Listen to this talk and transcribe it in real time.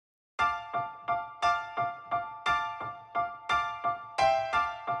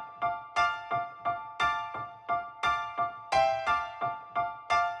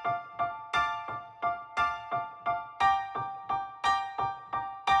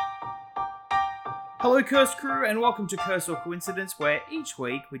Hello Curse Crew and welcome to Curse or Coincidence, where each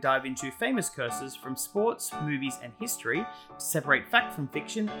week we dive into famous curses from sports, movies and history to separate fact from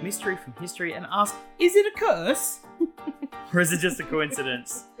fiction, mystery from history and ask, is it a curse? Or is it just a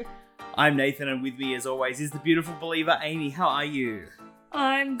coincidence? I'm Nathan and with me as always is the beautiful believer Amy. How are you?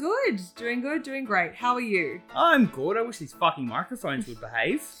 I'm good, doing great. How are you? I'm good. I wish these fucking microphones would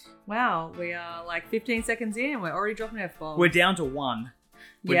behave. Wow, we are like 15 seconds in and we're already dropping F-bombs. We're down to one.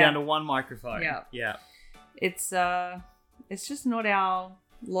 We're down to one microphone. Yeah. It's just not our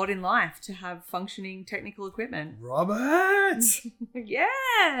lot in life to have functioning technical equipment. Robert!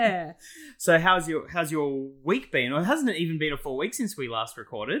 Yeah! So how's your week been? Or hasn't it even been a full week since we last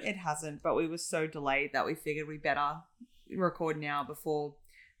recorded? It hasn't, but we were so delayed that we figured we better record now before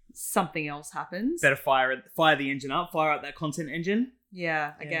something else happens. Better fire the engine up, fire up that content engine.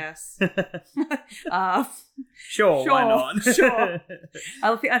 Yeah, I guess. Sure, why not? Sure.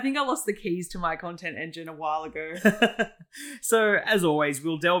 I think I lost the keys to my content engine a while ago. So, as always,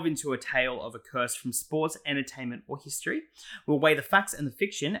 we'll delve into a tale of a curse from sports, entertainment, or history. We'll weigh the facts and the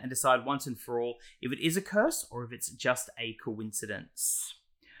fiction and decide once and for all if it is a curse or if it's just a coincidence.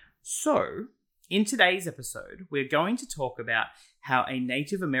 So, in today's episode, we're going to talk about how a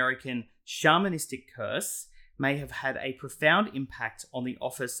Native American shamanistic curse may have had a profound impact on the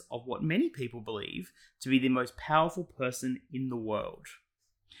office of what many people believe to be the most powerful person in the world.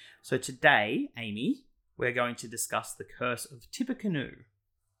 So today, Amy, we're going to discuss the curse of Tippecanoe.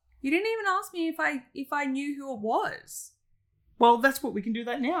 You didn't even ask me if I knew who it was. Well, that's what we can do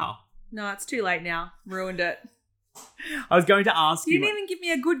that now. No, it's too late now. Ruined it. I was going to ask you. You didn't even give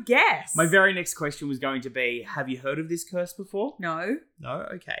me a good guess. My very next question was going to be, have you heard of this curse before? No. No?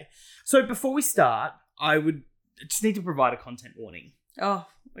 Okay. So before we start, I would just need to provide a content warning. Oh,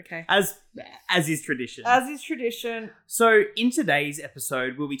 okay. As is tradition. As is tradition. So in today's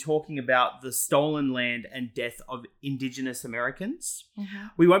episode, we'll be talking about the stolen land and death of Indigenous Americans. Mm-hmm.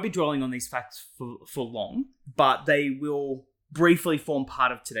 We won't be dwelling on these facts for long, but they will briefly form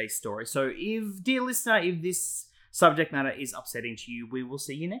part of today's story. So dear listener, if this subject matter is upsetting to you, we will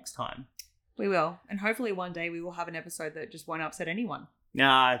see you next time. We will. And hopefully one day we will have an episode that just won't upset anyone.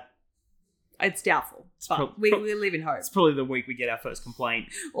 It's doubtful, but we live in hope. It's probably the week we get our first complaint.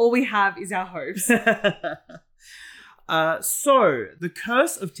 All we have is our hopes. So, the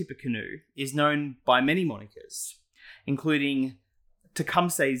curse of Tippecanoe is known by many monikers, including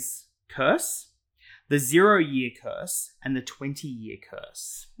Tecumseh's curse, the 0-year curse, and the 20-year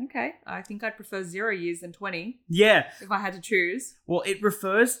curse. Okay, I think I'd prefer 0 years than 20. Yeah. If I had to choose. Well, it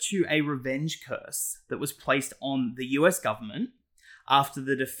refers to a revenge curse that was placed on the US government after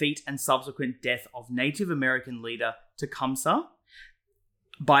the defeat and subsequent death of Native American leader Tecumseh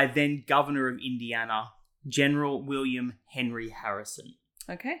by then Governor of Indiana, General William Henry Harrison.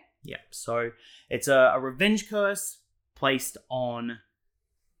 Okay. Yeah, so it's a revenge curse placed on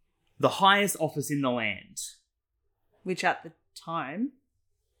the highest office in the land. Which at the time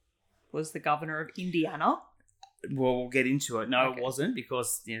was the Governor of Indiana. Well, we'll get into it. No, Okay. It wasn't,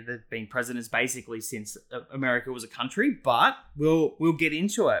 because they've been presidents basically since America was a country, but we'll get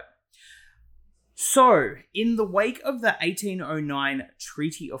into it. So, in the wake of the 1809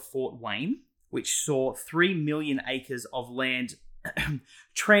 Treaty of Fort Wayne, which saw 3 million acres of land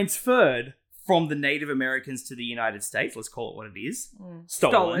transferred from the Native Americans to the United States, let's call it what it is,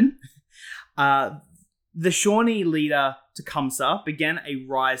 stolen. The Shawnee leader Tecumseh began a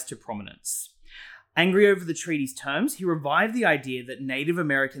rise to prominence. Angry over the treaty's terms, he revived the idea that Native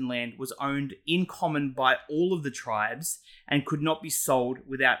American land was owned in common by all of the tribes and could not be sold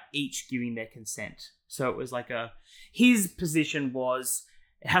without each giving their consent. So it was like his position was,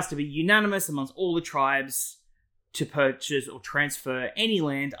 it has to be unanimous amongst all the tribes to purchase or transfer any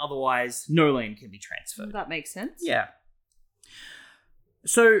land, otherwise no land can be transferred. That makes sense. Yeah.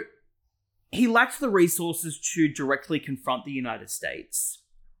 So he lacked the resources to directly confront the United States,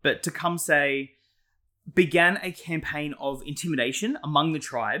 but Tecumseh began a campaign of intimidation among the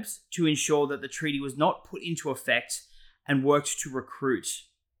tribes to ensure that the treaty was not put into effect, and worked to recruit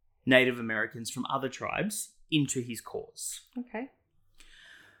Native Americans from other tribes into his cause. Okay.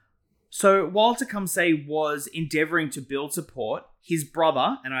 So while Tecumseh was endeavoring to build support, his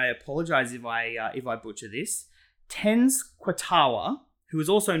brother, and I apologize if I butcher this, Tenskwatawa, who was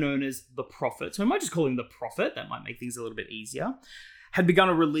also known as the Prophet, so I might just call him the Prophet, that might make things a little bit easier, had begun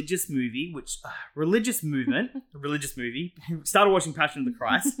a religious movie, started watching Passion of the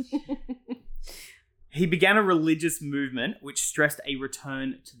Christ. He began a religious movement which stressed a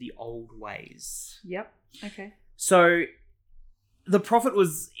return to the old ways. Yep. Okay. So the Prophet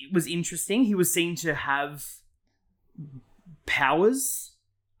was interesting. He was seen to have powers.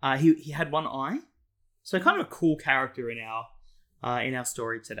 He had one eye. So kind of a cool character in our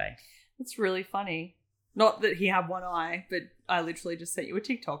story today. That's really funny. Not that he had one eye, but I literally just sent you a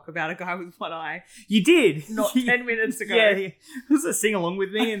TikTok about a guy with one eye. You did? Not 10 minutes ago. Yeah, he was a sing along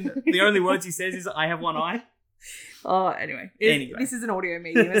with me, and the only words he says is, I have one eye. Oh, anyway. This is an audio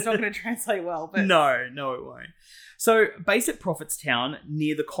medium. It's not going to translate well. But No, it won't. So, based at Prophetstown,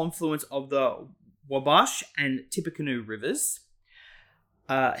 near the confluence of the Wabash and Tippecanoe rivers,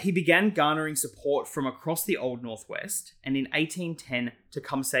 he began garnering support from across the Old Northwest, and in 1810,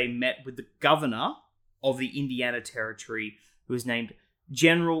 Tecumseh met with the governor of the Indiana Territory, who was named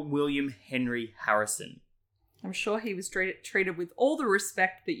General William Henry Harrison. I'm sure he was treated with all the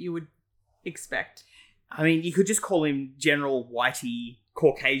respect that you would expect. I mean, you could just call him General Whitey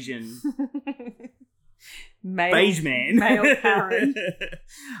Caucasian beige man. Male Karen.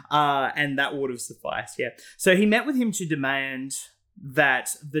 And that would have sufficed, yeah. So he met with him to demand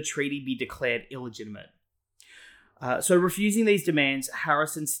that the treaty be declared illegitimate. So refusing these demands,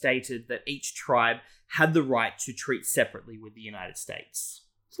 Harrison stated that each tribe had the right to treat separately with the United States.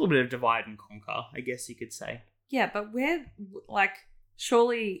 It's a little bit of divide and conquer, I guess you could say. Yeah, but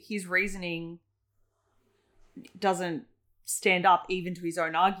surely his reasoning doesn't stand up even to his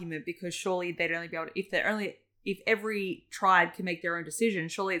own argument, because surely they'd only be able to, if every tribe can make their own decision,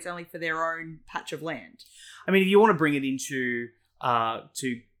 surely it's only for their own patch of land. I mean, if you want to bring it into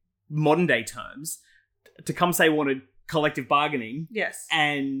to modern day terms, Tecumseh wanted collective bargaining. Yes.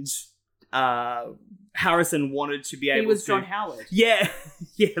 And Harrison wanted to be able to... He was John Howard. Yeah.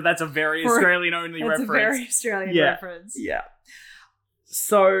 Yeah, that's a very Australian-only reference. That's a very Australian reference. Yeah.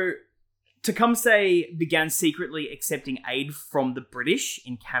 So Tecumseh began secretly accepting aid from the British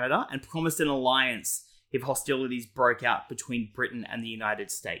in Canada and promised an alliance if hostilities broke out between Britain and the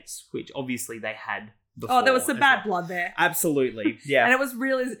United States, which obviously they had before. Oh, there was some bad blood there. Absolutely, yeah. And it was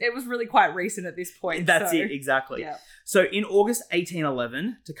really quite recent at this point. That's it, exactly. Yeah. So in August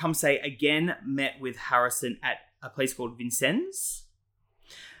 1811, Tecumseh again met with Harrison at a place called Vincennes.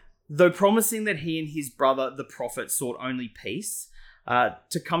 Though promising that he and his brother, the Prophet, sought only peace,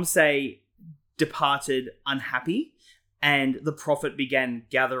 Tecumseh departed unhappy, and the Prophet began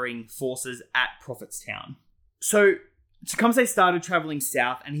gathering forces at Prophetstown. So Tecumseh started traveling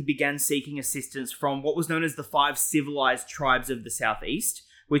south, and he began seeking assistance from what was known as the 5 civilized tribes of the southeast,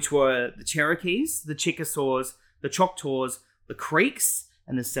 which were the Cherokees, the Chickasaws, the Choctaws, the Creeks,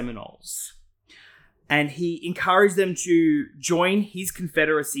 and the Seminoles. And he encouraged them to join his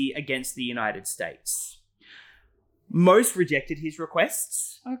confederacy against the United States. Most rejected his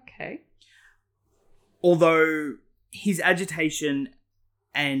requests. Okay. Although his agitation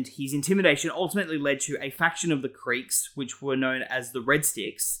and his intimidation ultimately led to a faction of the Creeks, which were known as the Red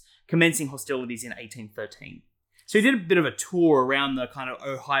Sticks, commencing hostilities in 1813. So he did a bit of a tour around the kind of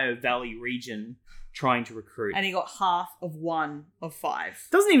Ohio Valley region trying to recruit. And he got half of 1 of 5.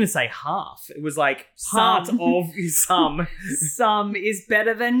 Doesn't even say half. It was like part of some. Some is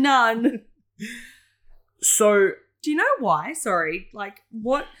better than none. So... Do you know why? Sorry. Like,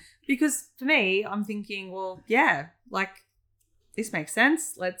 what? Because for me, I'm thinking, well, yeah, like, this makes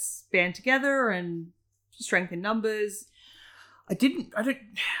sense. Let's band together and strengthen numbers.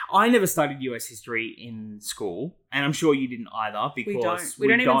 I never studied US history in school, and I'm sure you didn't either, because we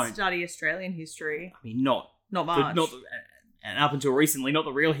don't even study Australian history. I mean, not much. And up until recently, not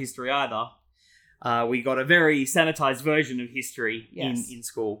the real history either. We got a very sanitized version of history in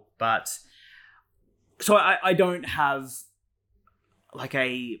school, but so I don't have like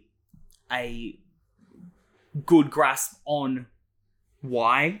a good grasp on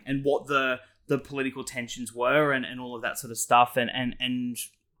why and what the political tensions were and all of that sort of stuff and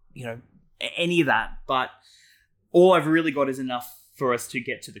you know, any of that. But all I've really got is enough for us to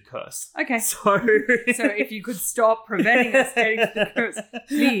get to the curse. Okay. So if you could stop preventing us getting to the curse,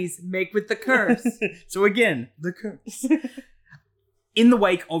 please make with the curse. So again, the curse. In the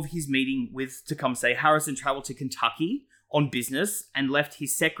wake of his meeting with Tecumseh, Harrison traveled to Kentucky on business and left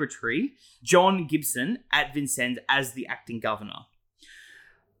his secretary, John Gibson, at Vincennes as the acting governor.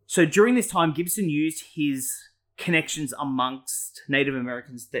 So during this time, Gibson used his connections amongst Native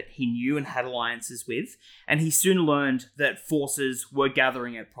Americans that he knew and had alliances with, and he soon learned that forces were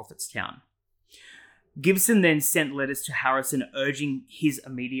gathering at Prophetstown. Gibson then sent letters to Harrison urging his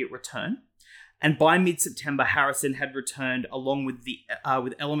immediate return, and by mid-September, Harrison had returned along with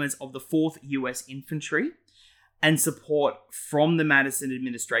with elements of the 4th U.S. Infantry and support from the Madison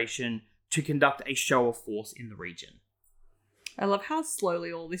administration to conduct a show of force in the region. I love how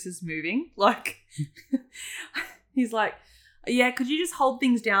slowly all this is moving. Like, he's like, yeah, could you just hold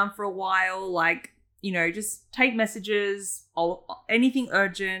things down for a while? Like, you know, just take messages. Anything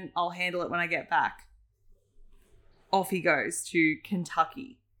urgent, I'll handle it when I get back. off he goes to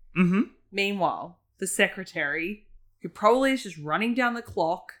Kentucky. Mm-hmm. Meanwhile, the secretary, who probably is just running down the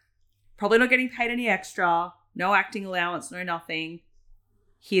clock, probably not getting paid any extra, no acting allowance, no nothing,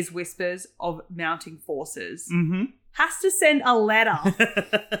 hears whispers of mounting forces. Mm-hmm. Has to send a letter.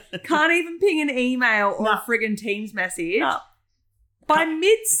 Can't even ping an email or a friggin' Teams message. No. By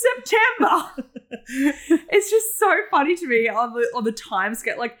mid-September. It's just so funny to me on the time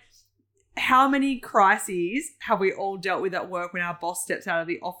scale. Like, how many crises have we all dealt with at work when our boss steps out of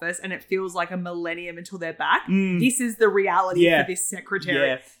the office and it feels like a millennium until they're back? This is the reality for this secretary.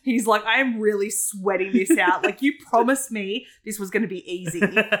 Yeah. He's like, I am really sweating this out. Like, you promised me this was going to be easy.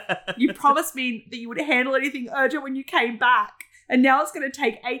 You promised me that you would handle anything urgent when you came back. And now it's going to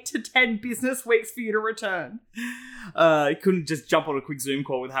take 8 to 10 business weeks for you to return. You couldn't just jump on a quick Zoom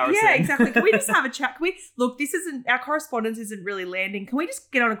call with Harrison. Yeah, exactly. Can we just have a chat? Look, our correspondence isn't really landing. Can we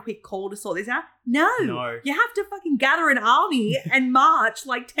just get on a quick call to sort this out? No. You have to fucking gather an army and march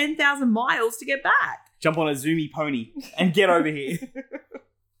like 10,000 miles to get back. Jump on a Zoomy pony and get over here.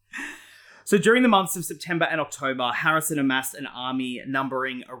 So during the months of September and October, Harrison amassed an army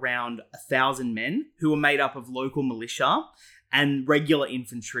numbering around 1,000 men who were made up of local militia and regular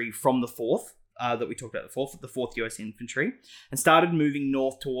infantry from the 4th, that we talked about, the 4th US Infantry, and started moving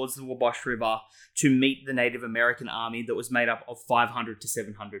north towards the Wabash River to meet the Native American army that was made up of 500 to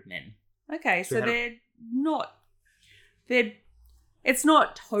 700 men. Okay, so it's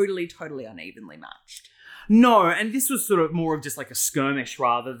not totally unevenly matched. No, and this was sort of more of just like a skirmish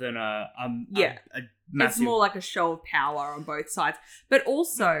rather than a massive... It's more like a show of power on both sides. But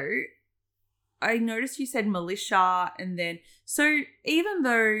also, I noticed you said militia, and then... So even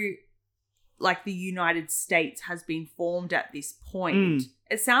though, like, the United States has been formed at this point,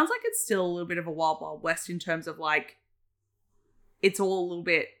 it sounds like it's still a little bit of a wild, wild west in terms of, like, it's all a little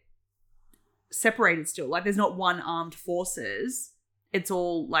bit separated still. Like, there's not one armed forces. It's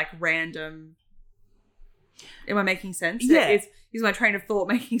all, like, random... Am I making sense? Yeah. Is my train of thought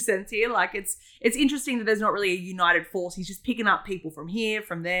making sense here? Like, it's interesting that there's not really a united force. He's just picking up people from here,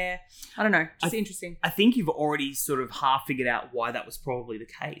 from there. I don't know. Just interesting. I think you've already sort of half figured out why that was probably the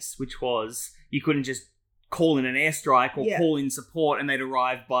case, which was you couldn't just call in an airstrike or call in support and they'd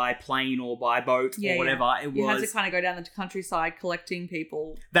arrive by plane or by boat or whatever. You had to kind of go down the countryside collecting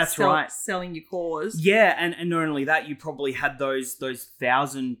people. That's right. Selling your cause. Yeah, and not only that, you probably had those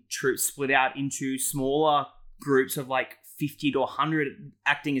 1,000 troops split out into smaller groups of like 50 to 100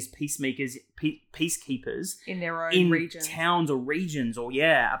 acting as peacemakers, peacekeepers in their own regions. Towns or regions, or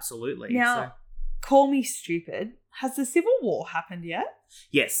absolutely. Now, call me stupid. Has the Civil War happened yet?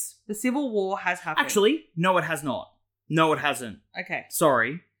 Yes. The Civil War has happened. Actually, no, it has not. No, it hasn't. Okay.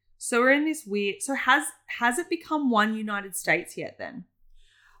 Sorry. So we're in this weird... So has it become one United States yet then?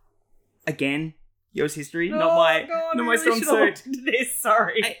 Again, US history, not my strong suit. This,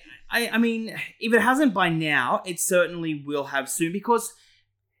 sorry. I mean, if it hasn't by now, it certainly will have soon, because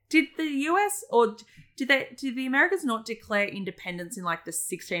did the US or did the Americans not declare independence in like the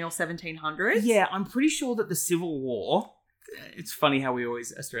 16 or 1700s? Yeah, I'm pretty sure that the Civil War... It's funny how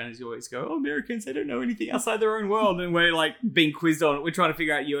Australians always go, oh, Americans, they don't know anything outside their own world. And we're like being quizzed on it. We're trying to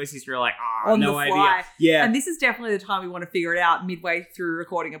figure out US history, like, no idea. Yeah. And this is definitely the time we want to figure it out midway through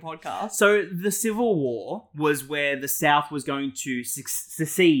recording a podcast. So the Civil War was where the South was going to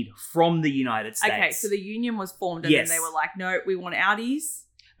secede from the United States. Okay, so the Union was formed and then they were like, no, we want outies.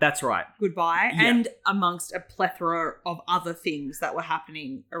 That's right. Goodbye. Yeah. And amongst a plethora of other things that were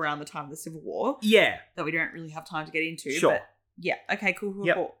happening around the time of the Civil War. Yeah. That we don't really have time to get into. Sure. But yeah. Okay, cool.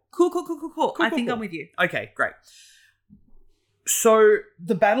 Yep. Cool. I think I'm with you. Okay, great. So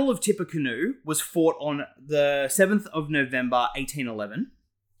the Battle of Tippecanoe was fought on the 7th of November, 1811.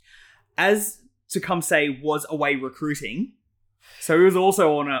 As Tecumseh was away recruiting, so he was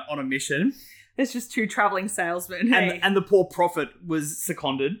also on a mission. It's just two traveling salesmen. And the poor prophet was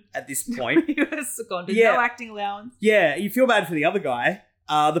seconded at this point. He was seconded. Yeah. No acting allowance. Yeah, you feel bad for the other guy.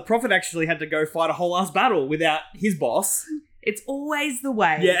 The prophet actually had to go fight a whole ass battle without his boss. It's always the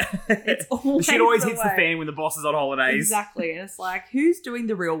way. Yeah. It's always the shit always hits way. the fan when the boss is on holidays. Exactly. And it's like, who's doing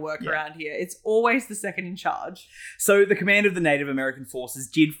the real work around here? It's always the second in charge. So the command of the Native American forces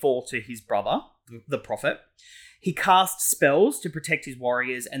did fall to his brother, the prophet. He cast spells to protect his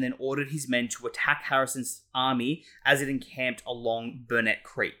warriors and then ordered his men to attack Harrison's army as it encamped along Burnett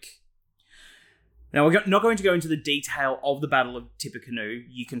Creek. Now, we're not going to go into the detail of the Battle of Tippecanoe.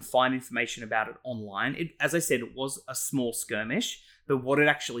 You can find information about it online. As I said, it was a small skirmish, but what it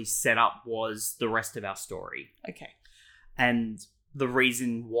actually set up was the rest of our story. Okay. And the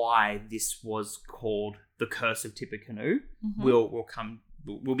reason why this was called the Curse of Tippecanoe will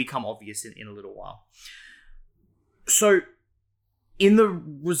become obvious in a little while. So, in the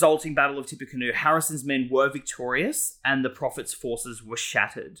resulting Battle of Tippecanoe, Harrison's men were victorious and the Prophet's forces were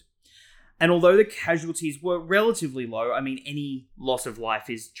shattered. And although the casualties were relatively low, I mean, any loss of life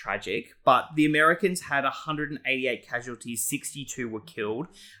is tragic, but the Americans had 188 casualties, 62 were killed,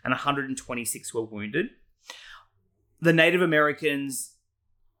 and 126 were wounded. The Native Americans'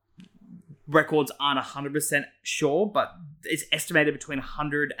 records aren't 100% sure, but it's estimated between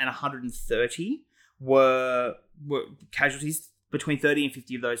 100 and 130 were casualties. Between 30 and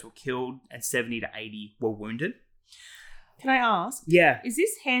 50 of those were killed, and 70 to 80 were wounded. Can I ask? Yeah. Is this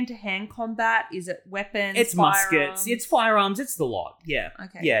hand-to-hand combat? Is it weapons? It's firearms? muskets. It's firearms. It's the lot. Yeah.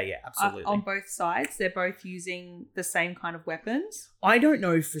 Okay. Yeah, absolutely. On both sides, they're both using the same kind of weapons? I don't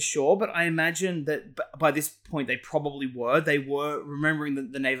know for sure, but I imagine that by this point they probably were. They were, remembering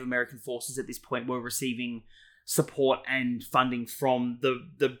that the Native American forces at this point were receiving support and funding from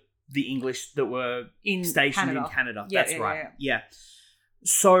the English that were stationed in Canada. Yeah, That's right. Yeah.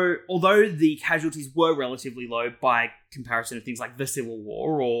 So, although the casualties were relatively low by comparison to things like the Civil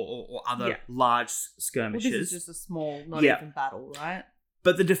War or other large skirmishes. Well, this is just a small, not even battle, right?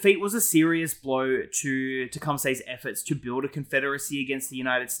 But the defeat was a serious blow to Tecumseh's efforts to build a confederacy against the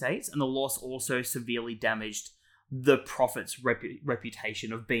United States, and the loss also severely damaged the Prophet's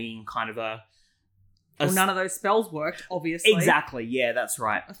reputation of being kind of well, none of those spells worked, obviously. Exactly, yeah, that's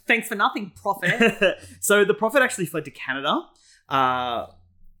right. Thanks for nothing, Prophet. So the Prophet actually fled to Canada.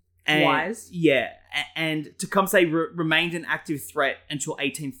 Wise. Yeah, and Tecumseh remained an active threat until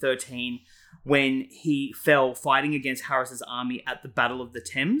 1813, when he fell fighting against Harrison's army at the Battle of the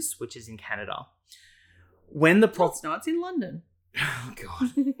Thames, which is in Canada. When the Prophet... No, it's in London. Oh,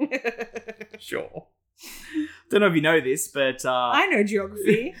 God. Sure. Don't know if you know this, but... I know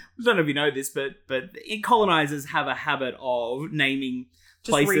geography. Don't know if you know this, but colonizers have a habit of naming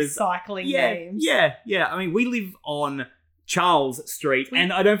places... Just recycling names. Yeah. I mean, we live on Charles Street,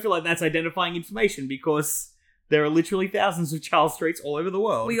 and I don't feel like that's identifying information because there are literally thousands of Charles Streets all over the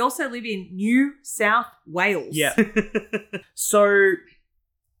world. We also live in New South Wales. Yeah. So,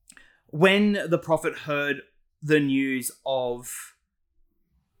 when the Prophet heard the news of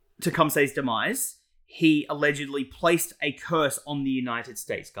Tecumseh's demise, he allegedly placed a curse on the United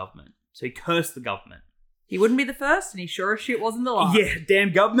States government. So he cursed the government. He wouldn't be the first, and he sure as shit wasn't the last. Yeah,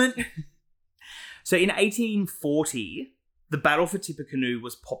 damn government. So in 1840, the Battle for Tippecanoe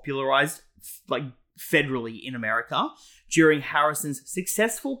was popularized federally in America during Harrison's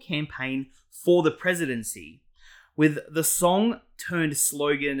successful campaign for the presidency, with the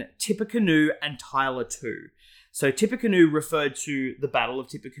song-turned-slogan Tippecanoe and Tyler too. So Tippecanoe referred to the Battle of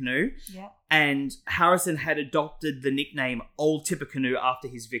Tippecanoe, and Harrison had adopted the nickname Old Tippecanoe after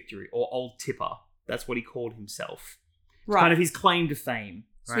his victory, or Old Tipper. That's what he called himself. Right. Kind of his claim to fame.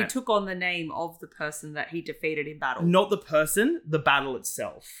 So he took on the name of the person that he defeated in battle. Not the person, the battle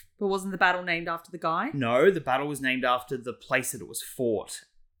itself. But wasn't the battle named after the guy? No, the battle was named after the place that it was fought,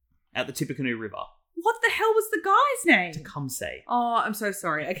 at the Tippecanoe River. What the hell was the guy's name? Tecumseh. Oh, I'm so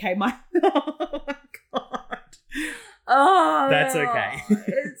sorry. Okay, oh my God. Oh, that's okay.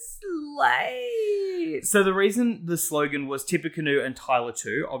 It's late. So the reason the slogan was Tippecanoe and Tyler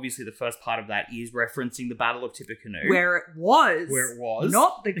too, obviously the first part of that is referencing the Battle of Tippecanoe. Where it was.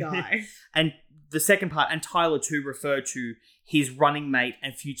 Not the guy. And the second part, and Tyler too, referred to his running mate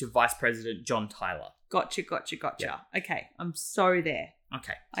and future vice president, John Tyler. Gotcha. Yeah. Okay, I'm so there.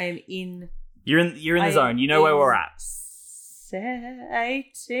 Okay. I am in... You're in the zone. You know where we're at.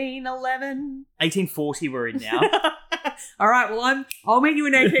 1811. 1840 we're in now. All right, well, I'll meet you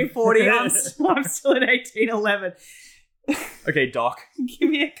in 1840. I'm still in 1811. Okay, Doc. Give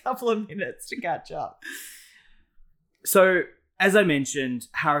me a couple of minutes to catch up. So, as I mentioned,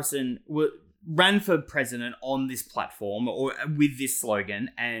 Harrison ran for president on this platform or with this slogan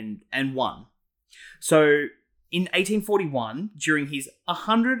and won. So, in 1841, during his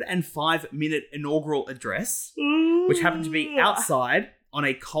 105-minute inaugural address, which happened to be outside on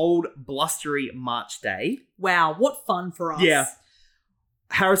a cold, blustery March day. Wow, what fun for us. Yeah.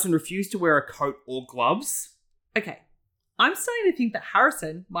 Harrison refused to wear a coat or gloves. Okay. I'm starting to think that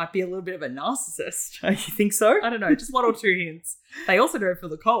Harrison might be a little bit of a narcissist. You think so? I don't know, just one or two hints. They also don't feel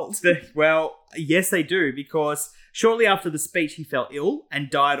the cold. Well, yes, they do, because shortly after the speech, he fell ill and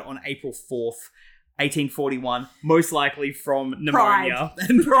died on April 4th, 1841, most likely from pneumonia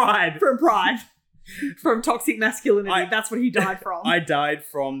and pride. From pride. From toxic masculinity. That's what he died from. I died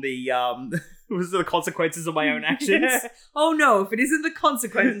from the consequences of my own actions. Yeah. Oh no, if it isn't the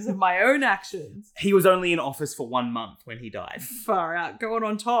consequences of my own actions. He was only in office for 1 month when he died. Far out, going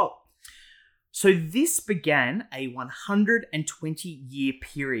on top. So this began a 120-year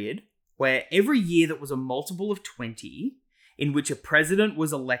period where every year that was a multiple of 20 in which a president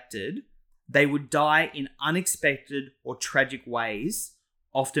was elected, they would die in unexpected or tragic ways,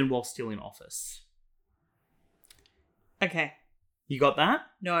 often while still in office. Okay. You got that?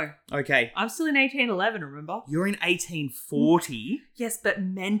 No. Okay. I'm still in 1811, remember? You're in 1840. Yes, but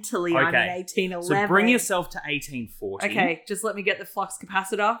mentally I'm in 1811. So bring yourself to 1840. Okay, just let me get the flux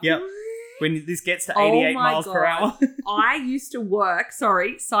capacitor. Yep. When this gets to 88 miles per hour. I used to work,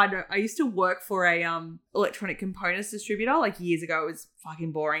 side note, I used to work for a electronic components distributor like years ago. It was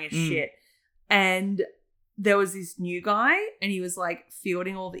fucking boring as shit. And there was this new guy and he was like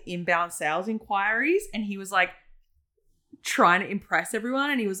fielding all the inbound sales inquiries and he was like trying to impress everyone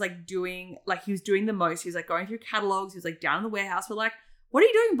and he was like doing the most. He was like going through catalogs. He was like down in the warehouse. We're like, what are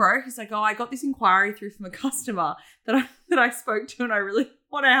you doing, bro? He's like, oh, I got this inquiry through from a customer that I spoke to and I really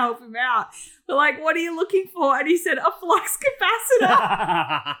want to help him out. We're like, what are you looking for? And he said, a flux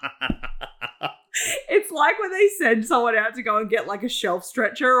capacitor. It's like when they send someone out to go and get like a shelf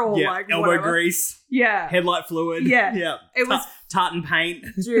stretcher or like elbow whatever. grease. Yeah. Headlight fluid. Yeah. Yeah. It was tartan paint.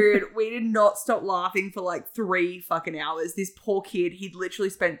 Dude, we did not stop laughing for like 3 fucking hours. This poor kid, he'd literally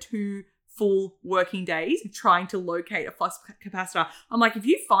spent 2 full working days trying to locate a flux capacitor. I'm like, if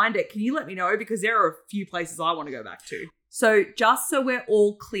you find it, can you let me know? Because there are a few places I want to go back to. So just so we're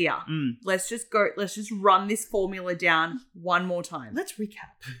all clear, let's just run this formula down one more time. Let's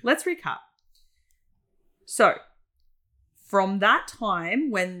recap. So from that time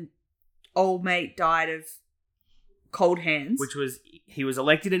when old mate died of cold hands, he was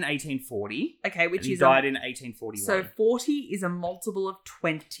elected in 1840. Okay, and he died in 1841. So 40 is a multiple of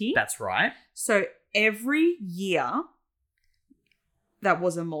 20. That's right. So every year that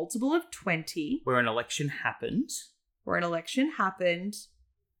was a multiple of 20. Where an election happened,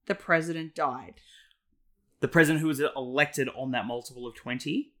 the president died. The president who was elected on that multiple of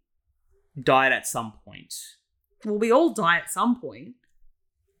 20 died at some point. Well, we all die at some point.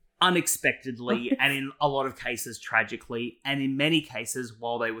 Unexpectedly, and in a lot of cases, tragically, and in many cases,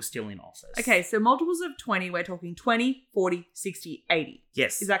 while they were still in office. Okay, so multiples of 20, we're talking 20, 40, 60, 80.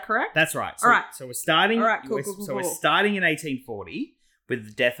 Yes. Is that correct? That's right. All right. So we're starting... All right, cool. We're starting in 1840 with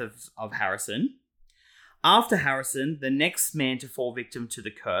the death of Harrison. After Harrison, the next man to fall victim to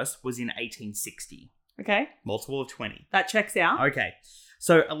the curse was in 1860. Okay. Multiple of 20. That checks out. Okay.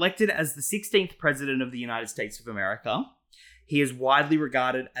 So elected as the 16th president of the United States of America, he is widely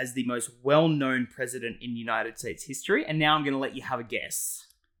regarded as the most well-known president in United States history. And now I'm going to let you have a guess.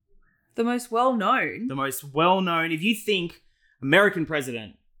 The most well-known? The most well-known. If you think American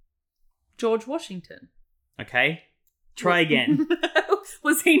president. George Washington. Okay. Try again.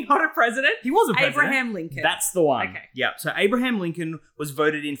 Was he not a president? He was a president. Abraham Lincoln. That's the one. Okay. Yeah. So Abraham Lincoln was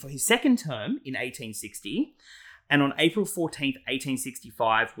voted in for his second term in 1860. And on April 14th,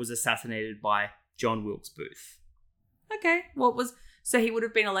 1865, was assassinated by John Wilkes Booth. Okay. So he would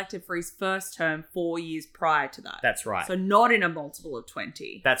have been elected for his first term 4 years prior to that. That's right. So not in a multiple of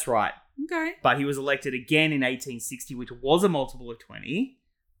 20. That's right. Okay. But he was elected again in 1860, which was a multiple of 20,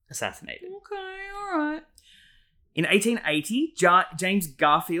 assassinated. Okay, all right. In 1880, James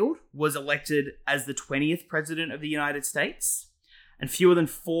Garfield was elected as the 20th president of the United States. And fewer than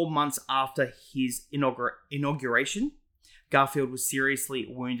 4 months after his inauguration, Garfield was seriously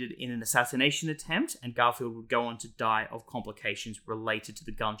wounded in an assassination attempt, and Garfield would go on to die of complications related to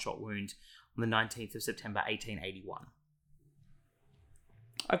the gunshot wound on the 19th of September, 1881.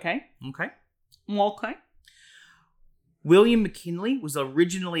 Okay. Okay. William McKinley was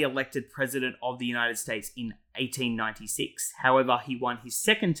originally elected president of the United States in 1896. However, he won his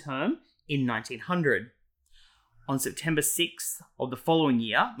second term in 1900. On September 6th of the following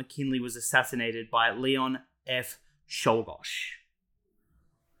year, McKinley was assassinated by Leon F. Czolgosz.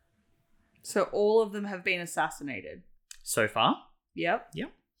 So all of them have been assassinated. So far. Yep.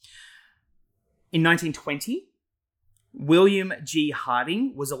 In 1920, William G.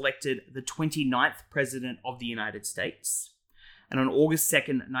 Harding was elected the 29th President of the United States. And on August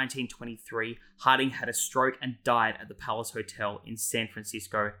 2nd, 1923, Harding had a stroke and died at the Palace Hotel in San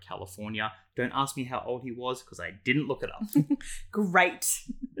Francisco, California. Don't ask me how old he was because I didn't look it up. Great.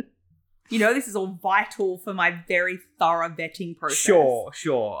 You know, this is all vital for my very thorough vetting process. Sure.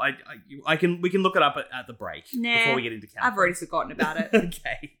 We can look it up at the break before we get into count. I've already forgotten about it.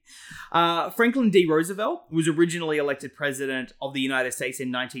 Okay. Franklin D. Roosevelt was originally elected president of the United States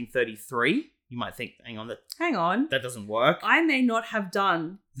in 1933. You might think, hang on, that doesn't work. I may not have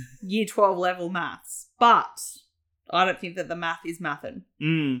done year 12 level maths, but I don't think that the math is mathin'.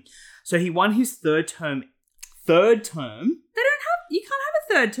 So he won his third term. You can't have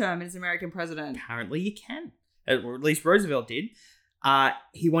a third term as American president. Apparently you can. Or at least Roosevelt did.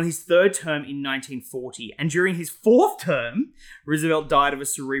 He won his third term in 1940, and during his fourth term, Roosevelt died of a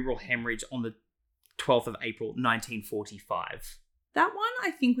cerebral hemorrhage on the 12th of April, 1945. That one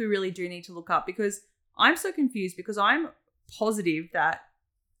I think we really do need to look up because I'm so confused because I'm positive that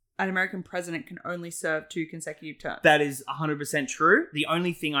an American president can only serve 2 consecutive terms. That is 100% true. The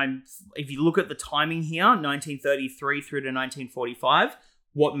only thing if you look at the timing here, 1933 through to 1945,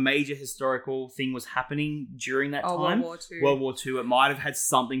 what major historical thing was happening during that time? World War II. World War II. It might have had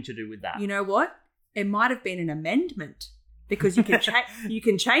something to do with that. You know what? It might have been an amendment because you can you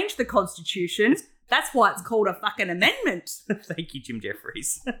can change the Constitution. That's why it's called a fucking amendment. Thank you, Jim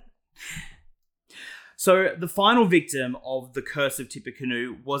Jeffries. So the final victim of the curse of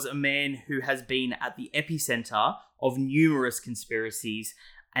Tippecanoe was a man who has been at the epicenter of numerous conspiracies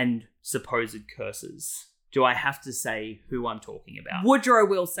and supposed curses. Do I have to say who I'm talking about? Woodrow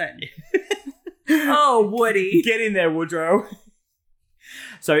Wilson. Oh, Woody. Get in there, Woodrow.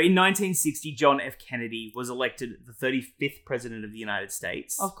 So in 1960, John F. Kennedy was elected the 35th President of the United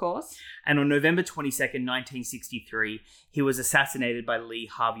States. Of course. And on November 22nd, 1963, he was assassinated by Lee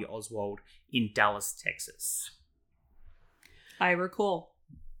Harvey Oswald in Dallas, Texas. I recall.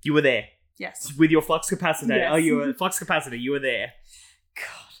 You were there. Yes. With your flux capacitor. Yes. Oh, you were flux capacitor. You were there.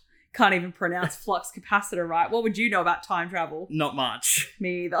 God, can't even pronounce flux capacitor right. What would you know about time travel? Not much.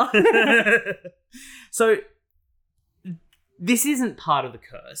 Me either. So, this isn't part of the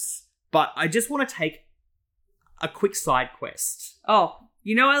curse, but I just want to take a quick side quest. Oh,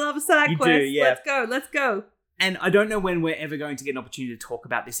 you know I love a side quest. You do, yeah. Let's go. And I don't know when we're ever going to get an opportunity to talk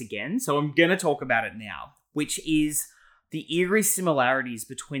about this again, so I'm going to talk about it now, which is the eerie similarities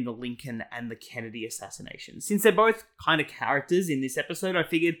between the Lincoln and the Kennedy assassinations. Since they're both kind of characters in this episode, I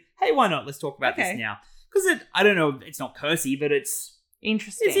figured, hey, why not? Let's talk about this now. Because I don't know, it's not cursey, but it's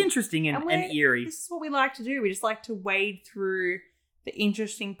interesting. It's interesting and eerie. This is what we like to do. We just like to wade through the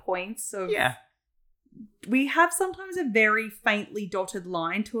interesting points of... Yeah. We have sometimes a very faintly dotted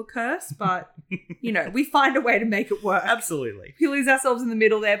line to a curse, but, you know, we find a way to make it work. Absolutely. We lose ourselves in the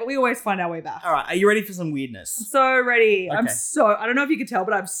middle there, but we always find our way back. All right, are you ready for some weirdness? I'm so ready. Okay. I don't know if you can tell,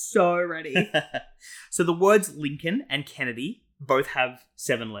 but I'm so ready. So the words Lincoln and Kennedy both have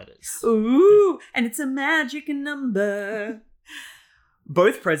 7 letters. Ooh, and it's a magic number.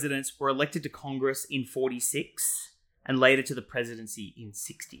 Both presidents were elected to Congress in 46 and later to the presidency in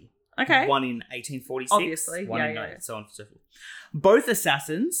 60. Okay. One in 1846. Obviously. One in Yeah. so on and so forth. Both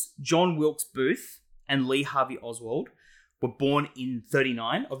assassins, John Wilkes Booth and Lee Harvey Oswald, were born in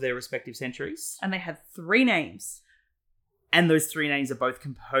 39 of their respective centuries. And they had 3 names. And those 3 names are both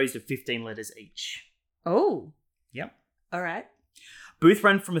composed of 15 letters each. Oh. Yep. All right. Booth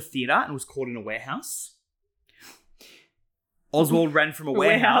ran from a theatre and was caught in a warehouse. Oswald ran from a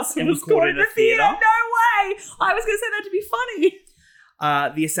warehouse and was caught in a theatre. No way! I was going to say that to be funny.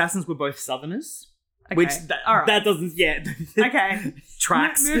 The assassins were both Southerners, Okay. which All right. that doesn't Okay.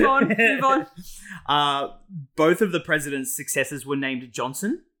 tracks. Move on. Both of the president's successors were named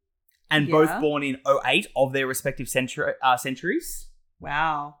Johnson, and Yeah. both born in 08 of their respective centuries.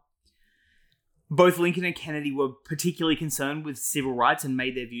 Wow. Both Lincoln and Kennedy were particularly concerned with civil rights and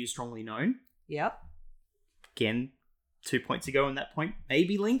made their views strongly known. Yep. Again, 2 points ago on that point,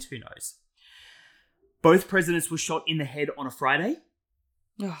 maybe linked, who knows. Both presidents were shot in the head on a Friday.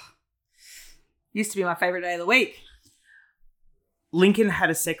 Ugh. Used to be my favorite day of the week. Lincoln had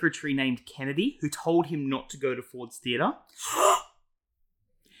a secretary named Kennedy who told him not to go to Ford's Theatre.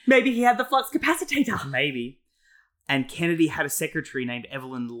 Maybe he had the flux capacitator. Maybe. And Kennedy had a secretary named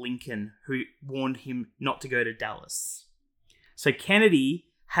Evelyn Lincoln who warned him not to go to Dallas. So Kennedy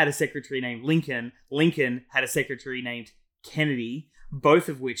had a secretary named Lincoln. Lincoln had a secretary named Kennedy, both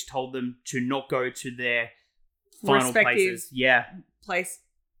of which told them to not go to their final Respective places. Yeah. place.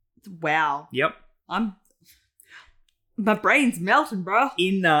 Wow. Yep. My brain's melting, bro.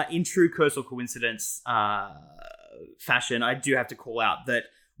 In true curse or coincidence fashion, I do have to call out that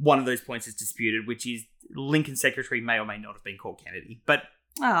one of those points is disputed, which is Lincoln's secretary may or may not have been called Kennedy. But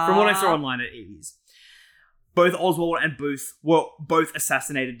from what I saw online, it is. Both Oswald and Booth were both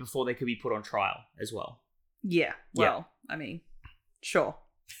assassinated before they could be put on trial as well. Yeah. Well, I mean, sure.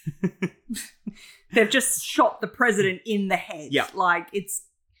 They've just shot the president in the head. Yeah. Like, it's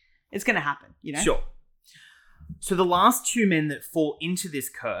going to happen, you know? Sure. So the last 2 men that fall into this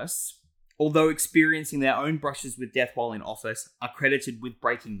curse, although experiencing their own brushes with death while in office, are credited with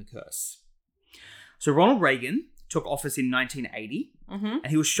breaking the curse. So Ronald Reagan took office in 1980, and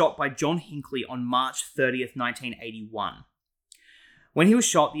he was shot by John Hinckley on March 30th, 1981. When he was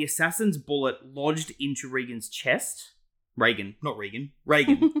shot, the assassin's bullet lodged into Reagan's chest. Reagan.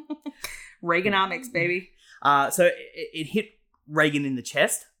 Reaganomics, baby. So it hit Reagan in the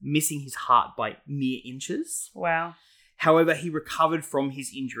chest, missing his heart by mere inches. Wow. However, he recovered from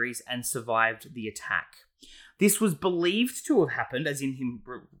his injuries and survived the attack. This was believed to have happened, as in him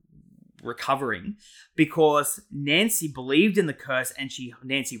recovering, because Nancy believed in the curse, and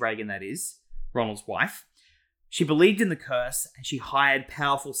Nancy Reagan, that is, Ronald's wife, she believed in the curse, and she hired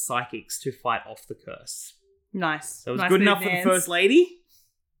powerful psychics to fight off the curse. Nice. So it was nice good enough for the First Lady.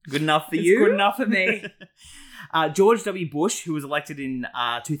 Good enough for you. Good enough for me. George W. Bush, who was elected in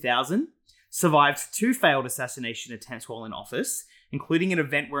 2000, survived 2 failed assassination attempts while in office, including an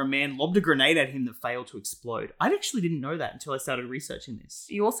event where a man lobbed a grenade at him that failed to explode. I actually didn't know that until I started researching this.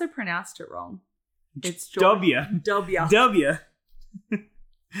 You also pronounced it wrong. It's W. W. W.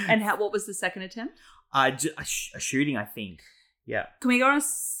 And what was the second attempt? A shooting, I think. Yeah. Can we go on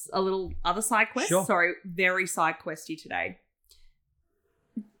a little other side quest? Sure. Sorry, very side questy today.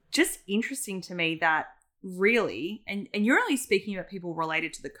 Just interesting to me that really, and you're only speaking about people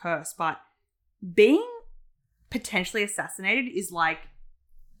related to the curse, but being potentially assassinated is like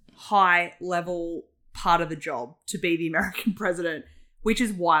high level part of the job to be the American president, which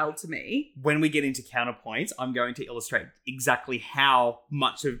is wild to me. When we get into counterpoints, I'm going to illustrate exactly how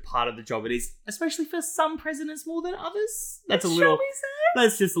much of part of the job it is, especially for some presidents more than others. That's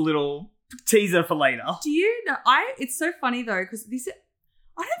just a little teaser for later. Do you know, it's so funny though, because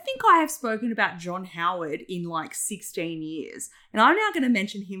I don't think I have spoken about John Howard in like 16 years. And I'm now going to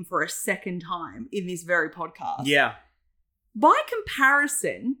mention him for a second time in this very podcast. Yeah. By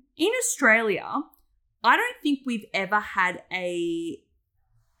comparison, in Australia, I don't think we've ever had a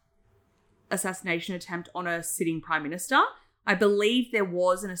assassination attempt on a sitting prime minister. I believe there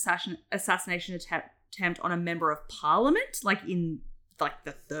was an assassination attempt on a member of parliament, like in like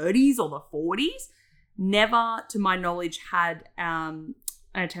the 30s or the 40s. Never, to my knowledge, had an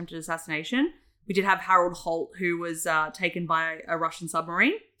attempted assassination. We did have Harold Holt, who was taken by a Russian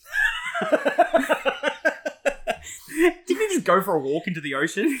submarine. Didn't he just go for a walk into the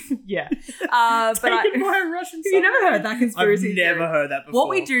ocean? Yeah. Taken by a Russian submarine? You never heard that conspiracy I've never heard that before. What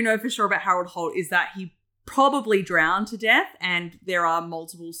we do know for sure about Harold Holt is that he probably drowned to death, and there are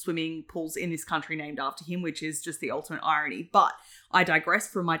multiple swimming pools in this country named after him, which is just the ultimate irony. But I digress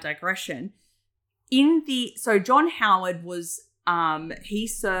from my digression. So John Howard was... he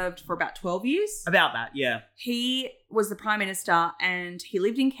served for about 12 years. About that, yeah. He was the Prime Minister, and he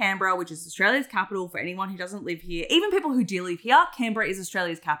lived in Canberra, which is Australia's capital for anyone who doesn't live here. Even people who do live here, Canberra is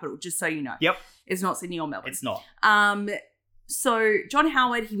Australia's capital, just so you know. Yep. It's not Sydney or Melbourne. It's not. So John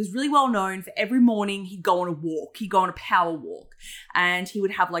Howard, he was really well known for every morning he'd go on a walk. He'd go on a power walk, and he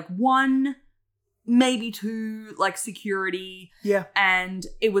would have like 1, maybe 2 like security. Yeah. And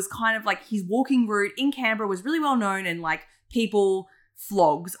it was kind of like his walking route in Canberra was really well known, and like people,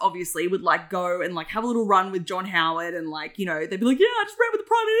 flogs obviously, would like go and like have a little run with John Howard, and like, you know, they'd be like, yeah, I just ran with the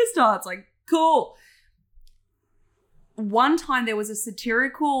Prime Minister. It's like, cool. One time there was a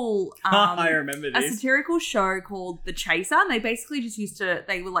satirical I remember this. A satirical show called The Chaser, and they basically just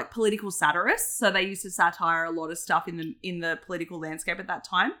they were like political satirists, so they used to satire a lot of stuff in the political landscape at that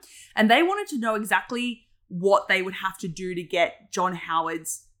time, and they wanted to know exactly what they would have to do to get John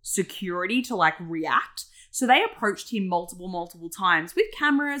Howard's security to like react. So they approached him multiple times with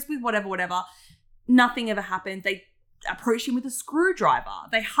cameras, with whatever. Nothing ever happened. They approached him with a screwdriver.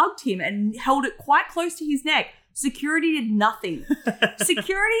 They hugged him and held it quite close to his neck. Security did nothing.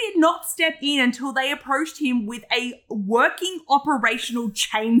 Security did not step in until they approached him with a working operational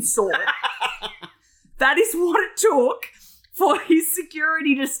chainsaw. That is what it took for his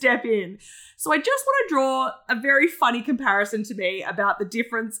security to step in. So I just want to draw a very funny comparison to me about the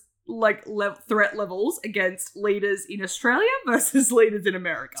difference like threat levels against leaders in Australia versus leaders in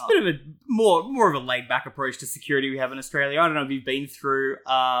America. It's a bit of a more of a laid back approach to security we have in Australia. I don't know if you've been through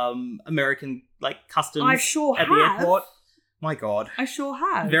American like customs I sure at have. the airport. My God. I sure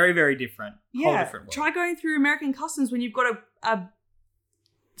have. Very, very different. Yeah. Whole different world. Try going through American customs when you've got a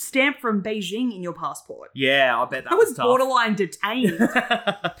stamp from Beijing in your passport. Yeah, I bet that I was tough. borderline detained.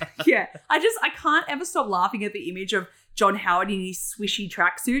 Yeah. I can't ever stop laughing at the image of John Howard in his swishy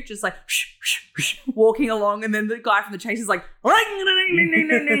tracksuit, just like walking along, and then the guy from the chase is like,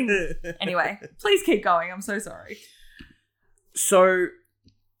 anyway, please keep going. I'm so sorry. So,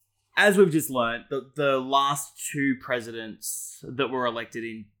 as we've just learned, the last 2 presidents that were elected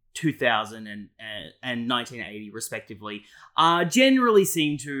in 2000 and 1980, respectively, generally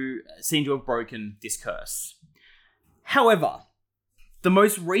seem to have broken this curse. However, the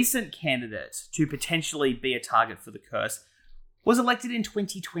most recent candidate to potentially be a target for the curse was elected in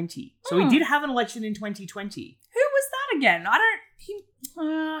 2020. So we did have an election in 2020. Who was that again?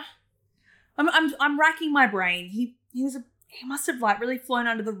 I'm racking my brain. He he must have like really flown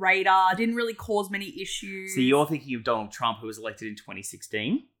under the radar, didn't really cause many issues. So you're thinking of Donald Trump, who was elected in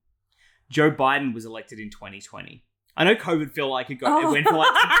 2016. Joe Biden was elected in 2020. I know COVID felt like it went for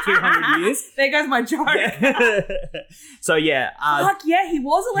like 200 years. There goes my joke. So yeah. Fuck yeah, he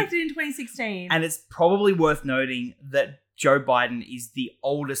was elected in 2016. And it's probably worth noting that Joe Biden is the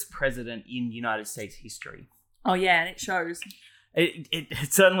oldest president in United States history. Oh yeah, and it shows. It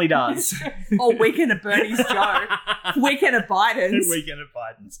certainly does. Oh, weekend at Bernie's Joe. Weekend at Biden's. Weekend at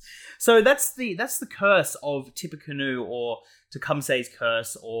Biden's. So that's the curse of Tippecanoe, or Tecumseh's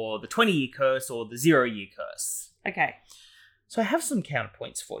curse, or the 20-year curse, or the 0-year curse. Okay. So I have some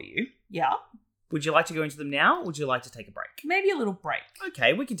counterpoints for you. Yeah. Would you like to go into them now, or would you like to take a break? Maybe a little break.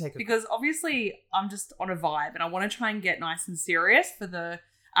 Okay, we can take a break. Because obviously I'm just on a vibe and I want to try and get nice and serious for the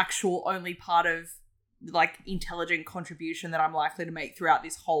actual only part of like intelligent contribution that I'm likely to make throughout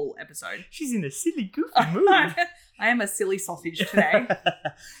this whole episode. She's in a silly, goofy mood. I am a silly sausage today.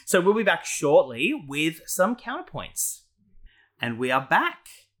 So we'll be back shortly with some counterpoints. And we are back.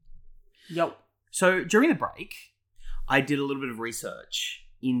 Yo. So during the break, I did a little bit of research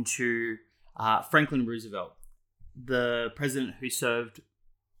into Franklin Roosevelt, the president who served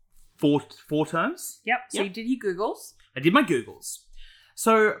four terms. Yep. So you did your Googles. I did my Googles.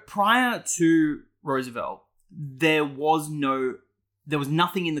 So prior to Roosevelt, there was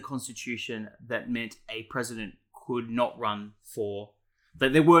nothing in the Constitution that meant a president could not run for,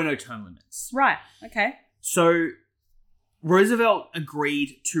 that there were no term limits. Right. Okay. So Roosevelt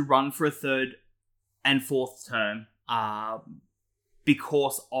agreed to run for a third and fourth term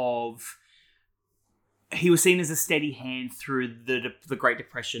because of he was seen as a steady hand through the Great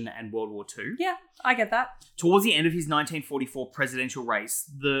Depression and World War II. Yeah, I get that. Towards the end of his 1944 presidential race,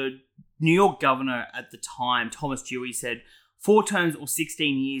 the New York governor at the time, Thomas Dewey, said 4 terms or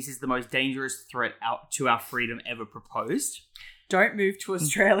 16 years is the most dangerous threat to our freedom ever proposed. Don't move to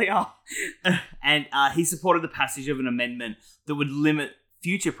Australia. And he supported the passage of an amendment that would limit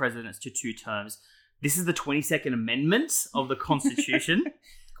future presidents to 2 terms. This is the 22nd Amendment of the Constitution.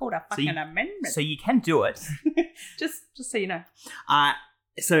 Called a fucking amendment. So you can do it. just so you know.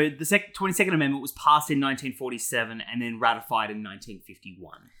 So the 22nd Amendment was passed in 1947 and then ratified in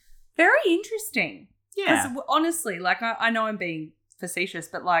 1951. Very interesting. Yeah. Because honestly, like I know I'm being facetious,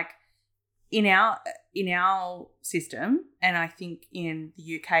 but like in our system, and I think in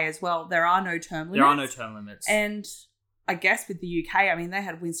the UK as well, there are no term limits. There are no term limits. And I guess with the UK, I mean, they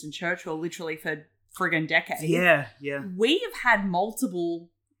had Winston Churchill literally for friggin' decades. Yeah, yeah. We have had multiple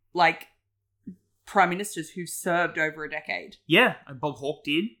like prime ministers who served over a decade. Yeah, Bob Hawke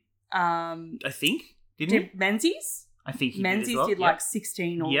did. I think, didn't he? Menzies? I think he Menzies did as well. did like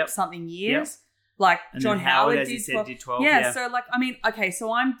 16 or something years. Yep. Like And John then Howard, Howard as did you said, 12. did 12. Yeah, so like, I mean, okay,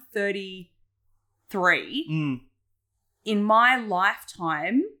 so I'm 33. In my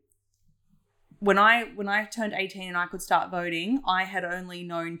lifetime, when I turned 18 and I could start voting, I had only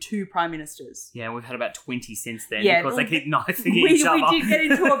known 2 prime ministers. Yeah, we've had about 20 since then Yeah, because they keep knifing We each other. did get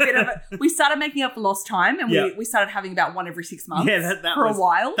into a bit of it. We started making up for lost time, and we started having about one every 6 months. Yeah, that for was, a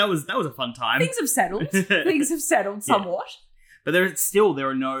while. That was a fun time. Things have settled. Things have settled somewhat. But there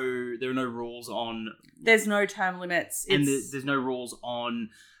are no rules on. There's no term limits. And there's no rules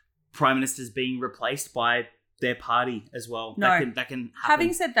on prime ministers being replaced by their party as well. No. That can happen.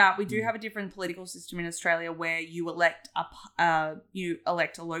 Having said that, we do have a different political system in Australia where you elect a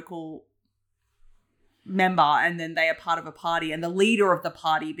local member, and then they are part of a party, and the leader of the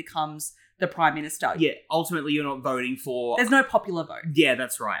party becomes the prime minister. Yeah, ultimately you're not voting for. There's no popular vote. Yeah,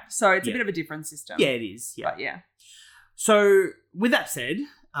 that's right. So it's a bit of a different system. Yeah, it is. Yeah. But yeah. So with that said,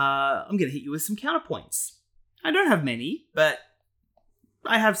 I'm going to hit you with some counterpoints. I don't have many, but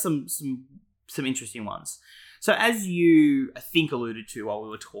I have some interesting ones. So as you, I think, alluded to while we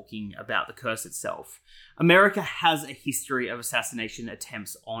were talking about the curse itself, America has a history of assassination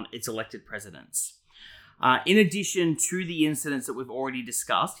attempts on its elected presidents. In addition to the incidents that we've already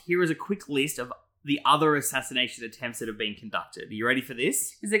discussed, here is a quick list of the other assassination attempts that have been conducted. Are you ready for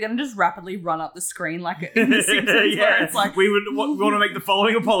this? Is it going to just rapidly run up the screen like in The Simpsons? Yeah, where it's like, we want to make the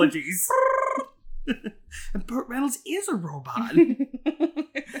following apologies. And Burt Reynolds is a robot.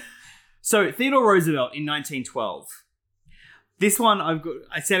 So, Theodore Roosevelt in 1912. This one,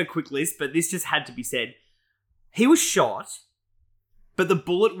 I said a quick list, but this just had to be said. He was shot, but the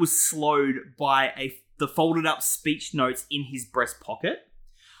bullet was slowed by the folded up speech notes in his breast pocket.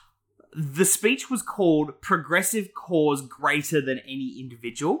 The speech was called Progressive Cause Greater Than Any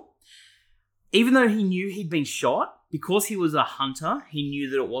Individual. Even though he knew he'd been shot, because he was a hunter, he knew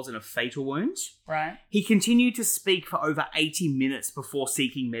that it wasn't a fatal wound. Right. He continued to speak for over 80 minutes before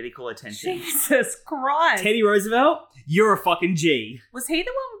seeking medical attention. Jesus Christ. Teddy Roosevelt, you're a fucking G. Was he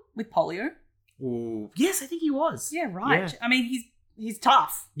the one with polio? Ooh. Yes, I think he was. Yeah, right. Yeah. I mean, he's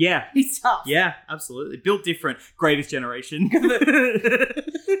tough. Yeah. He's tough. Yeah, absolutely. Built different. Greatest generation.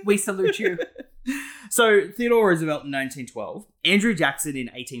 We salute you. So, Theodore Roosevelt in 1912, Andrew Jackson in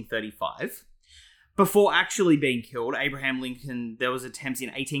 1835. Before actually being killed, Abraham Lincoln, there was attempts in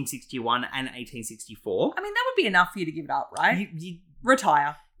 1861 and 1864. I mean, that would be enough for you to give it up, right? You,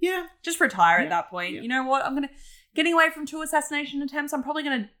 Retire. yeah. Just retire Yeah. at that point. Yeah. You know what? Getting away from 2 assassination attempts, I'm probably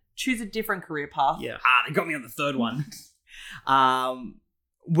going to choose a different career path. Yeah. They got me on the third one.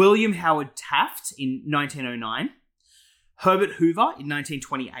 William Howard Taft in 1909. Herbert Hoover in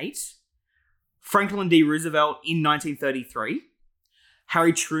 1928. Franklin D. Roosevelt in 1933.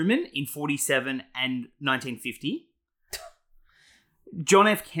 Harry Truman in 47 and 1950. John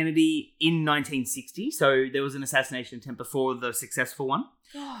F. Kennedy in 1960. So there was an assassination attempt before the successful one.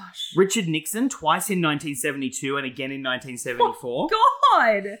 Gosh. Richard Nixon twice in 1972 and again in 1974.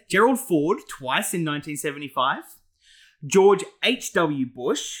 God. Gerald Ford twice in 1975. George H.W.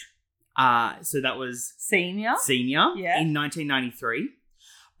 Bush, so that was Senior. Yeah. in 1993.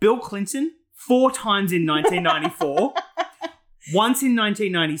 Bill Clinton 4 times in 1994. Once in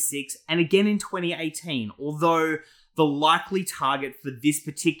 1996 and again in 2018, although the likely target for this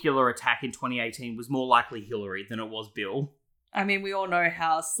particular attack in 2018 was more likely Hillary than it was Bill. I mean, we all know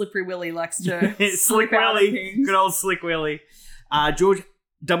how Slippery Willie likes to Slick slip out of Willie. things. Good old Slick Willie. George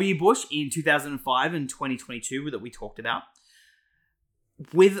W. Bush in 2005 and 2022 that we talked about.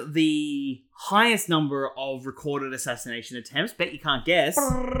 With the highest number of recorded assassination attempts, bet you can't guess.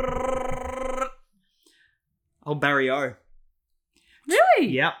 Oh, Barry O. Really?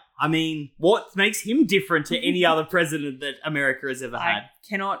 Yep. I mean, what makes him different to any other president that America has ever had?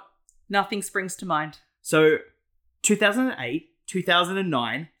 Nothing springs to mind. So, 2008,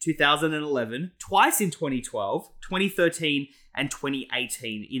 2009, 2011, twice in 2012, 2013, and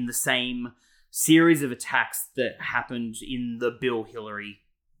 2018 in the same series of attacks that happened in the Bill Hillary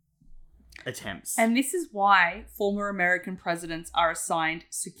attempts. And this is why former American presidents are assigned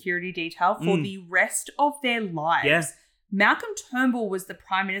security detail for the rest of their lives. Yeah. Malcolm Turnbull was the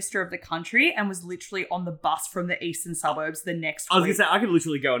prime minister of the country and was literally on the bus from the eastern suburbs the next I was going week. to say, I could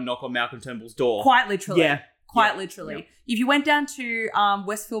literally go and knock on Malcolm Turnbull's door. Quite literally. Yeah. Quite Yeah. literally. Yeah. If you went down to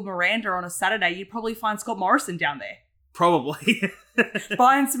Westfield Miranda on a Saturday, you'd probably find Scott Morrison down there Probably.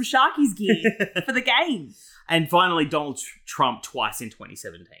 buying some Sharkies gear for the game. And finally, Donald Trump twice in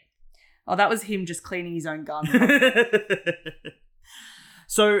 2017. Oh, that was him just cleaning his own gun.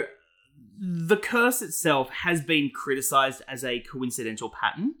 So, the curse itself has been criticized as a coincidental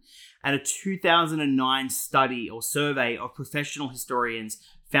pattern, and a 2009 study or survey of professional historians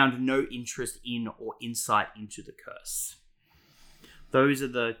found no interest in or insight into the curse. Those are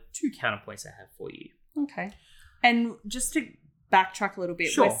the 2 counterpoints I have for you. Okay. And just to backtrack a little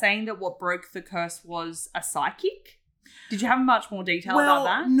bit, Sure. we're saying that what broke the curse was a psychic? Did you have much more detail about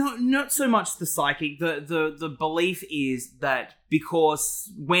that? Not so much the psychic. The belief is that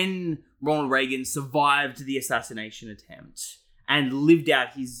because when Ronald Reagan survived the assassination attempt and lived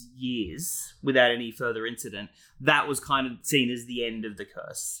out his years without any further incident, that was kind of seen as the end of the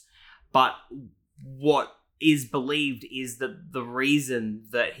curse. But what is believed is that the reason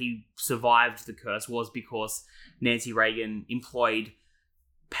that he survived the curse was because Nancy Reagan employed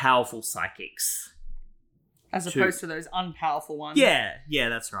powerful psychics. As opposed to those unpowerful ones. Yeah,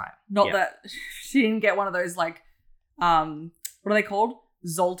 that's right. Not Yeah. that she didn't get one of those, like, what are they called?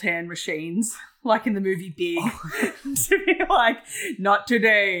 Zoltan machines, like in the movie Big. To be like, not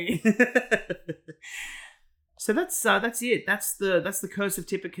today. So that's it. That's the curse of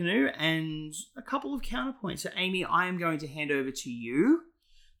Tippecanoe and a couple of counterpoints. So Amy, I am going to hand over to you.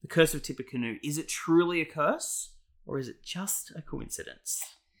 The curse of Tippecanoe. Is it truly a curse or is it just a coincidence?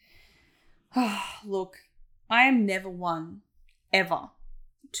 Look, I am never one, ever,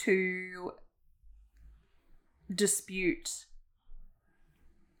 to dispute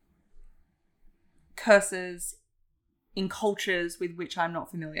curses in cultures with which I'm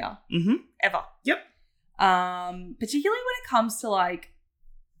not familiar. Mm-hmm. Ever. Yep. Particularly when it comes to, like,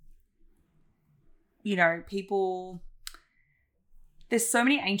 you know, people, there's so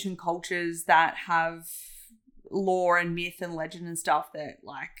many ancient cultures that have lore and myth and legend and stuff that,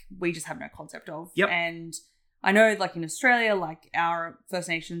 like, we just have no concept of. Yep. And I know, like, in Australia, like, our First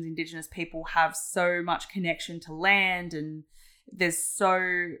Nations, Indigenous people have so much connection to land, and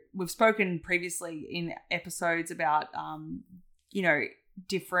we've spoken previously in episodes about, you know,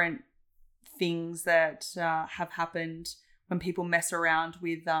 different things that have happened when people mess around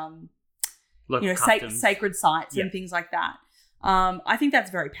with, Customs. sacred sites Yeah. and things like that. I think that's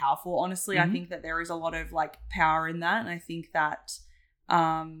very powerful. Honestly, I Mhm. think that there is a lot of like power in that, and I think that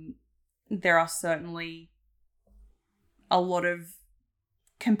there are certainly a lot of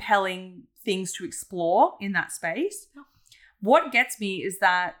compelling things to explore in that space. What gets me is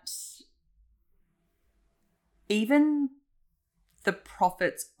that even the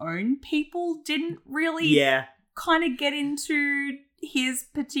prophet's own people didn't really Yeah. kind of get into his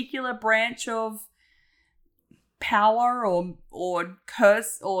particular branch of power or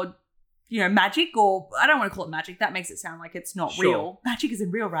curse or magic, or I don't want to call it magic. That makes it sound like it's not Sure. real. Magic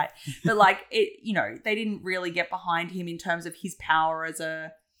isn't real, right? But like it, they didn't really get behind him in terms of his power as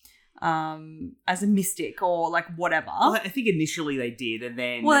a mystic or like whatever. Well, I think initially they did, and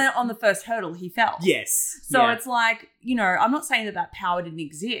then Well, on the first hurdle, he fell. yes. So Yeah. it's like, I'm not saying that power didn't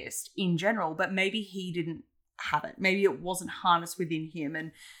exist in general, but maybe he didn't have it. Maybe it wasn't harnessed within him,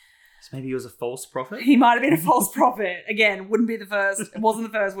 and So maybe he was a false prophet. he might have been a false prophet. Again, wouldn't be the first. It wasn't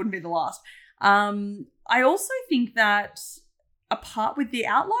the first, wouldn't be the last. I also think that apart with the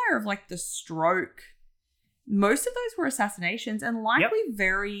outlier of like the stroke, most of those were assassinations, and like Yep. we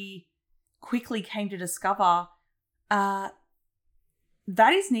very quickly came to discover,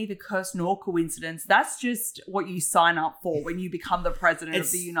 that is neither curse nor coincidence. That's just what you sign up for when you become the president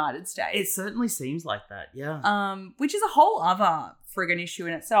of the United It States. certainly seems like that. Yeah. Which is a whole other friggin' issue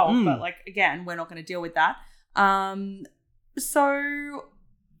in itself. Mm. But like, again, we're not going to deal with that. So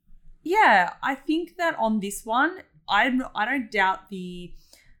yeah, I think that on this one, I don't doubt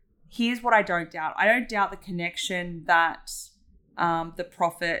here's what I don't doubt. I don't doubt the connection that the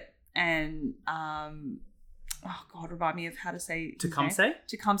prophet and oh God, remind me of how to say Tecumseh?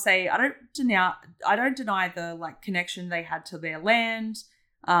 Tecumseh. I don't deny the like connection they had to their land,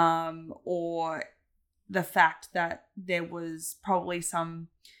 or the fact that there was probably some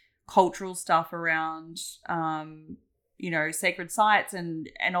cultural stuff around, sacred sites, and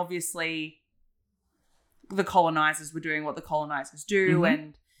obviously the colonizers were doing what the colonizers do, Mhm.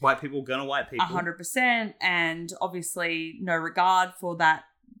 and White people gonna white people. 100%, and obviously no regard for that,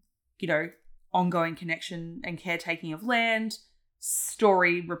 ongoing connection and caretaking of land.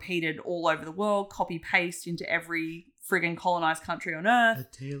 Story repeated all over the world, copy paste into every friggin' colonized country on earth. A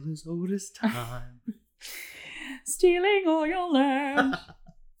tale as old as time. Stealing all your land.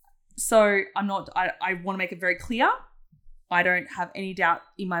 So I want to make it very clear. I don't have any doubt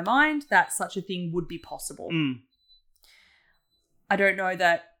in my mind that such a thing would be possible. Mm. I don't know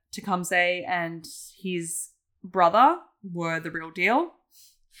that Tecumseh and his brother were the real deal.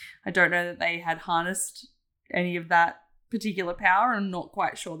 I don't know that they had harnessed any of that particular power. I'm not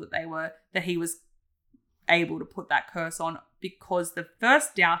quite sure that he was able to put that curse on, because the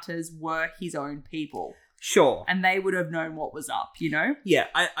first doubters were his own people. Sure. And they would have known what was up, Yeah,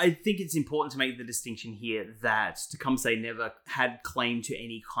 I think it's important to make the distinction here that Tecumseh never had claim to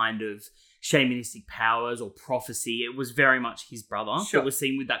any kind of shamanistic powers or prophecy. It was very much his brother Sure. that was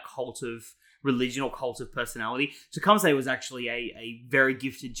seen with that cult of religion or cult of personality. Tecumseh was actually a very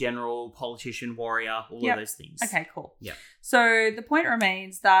gifted general, politician, warrior, all Yep. of those things. Okay, cool. Yeah. So the point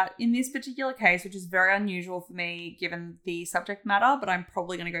remains that in this particular case, which is very unusual for me given the subject matter, but I'm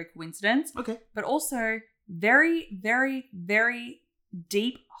probably going to go coincidence, Okay. but also very, very, very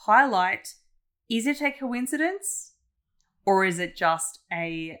deep highlight. Is it a coincidence, or is it just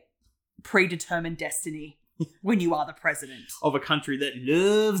a predetermined destiny when you are the president? Of a country that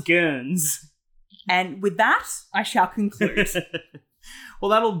loves guns. And with that, I shall conclude. Well,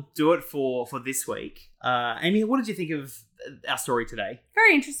 that'll do it for this week. Amy, what did you think of our story today?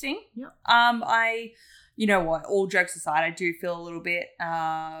 Very interesting. Yeah. You know what? All jokes aside, I do feel a little bit,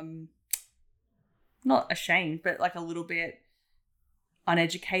 not ashamed, but like a little bit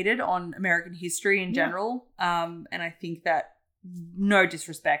uneducated on American history in general. And I think that, no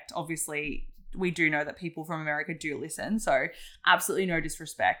disrespect, obviously, we do know that people from America do listen. So absolutely no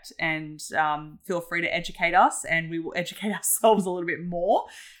disrespect. And feel free to educate us, and we will educate ourselves a little bit more.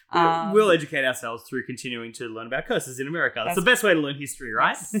 We'll educate ourselves through continuing to learn about curses in America. That's the best way to learn history,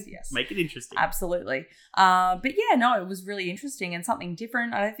 right? Yes. Make it interesting. Absolutely. But yeah, no, it was really interesting and something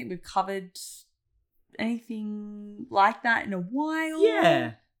different. I don't think we've covered anything like that in a while.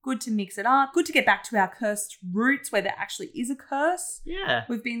 Yeah. Good to mix it up. Good to get back to our cursed roots where there actually is a curse. Yeah.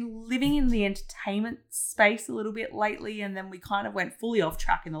 We've been living in the entertainment space a little bit lately, and then we kind of went fully off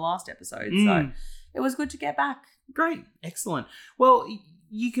track in the last episode. So it was good to get back. Great. Excellent. Well,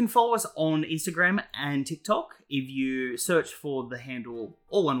 you can follow us on Instagram and TikTok if you search for the handle,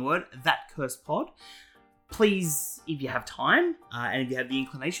 all one word, That Cursed Pod. Please, if you have time and if you have the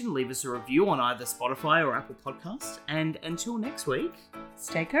inclination, leave us a review on either Spotify or Apple Podcasts. And until next week,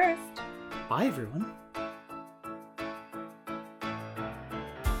 Stay cursed. bye everyone.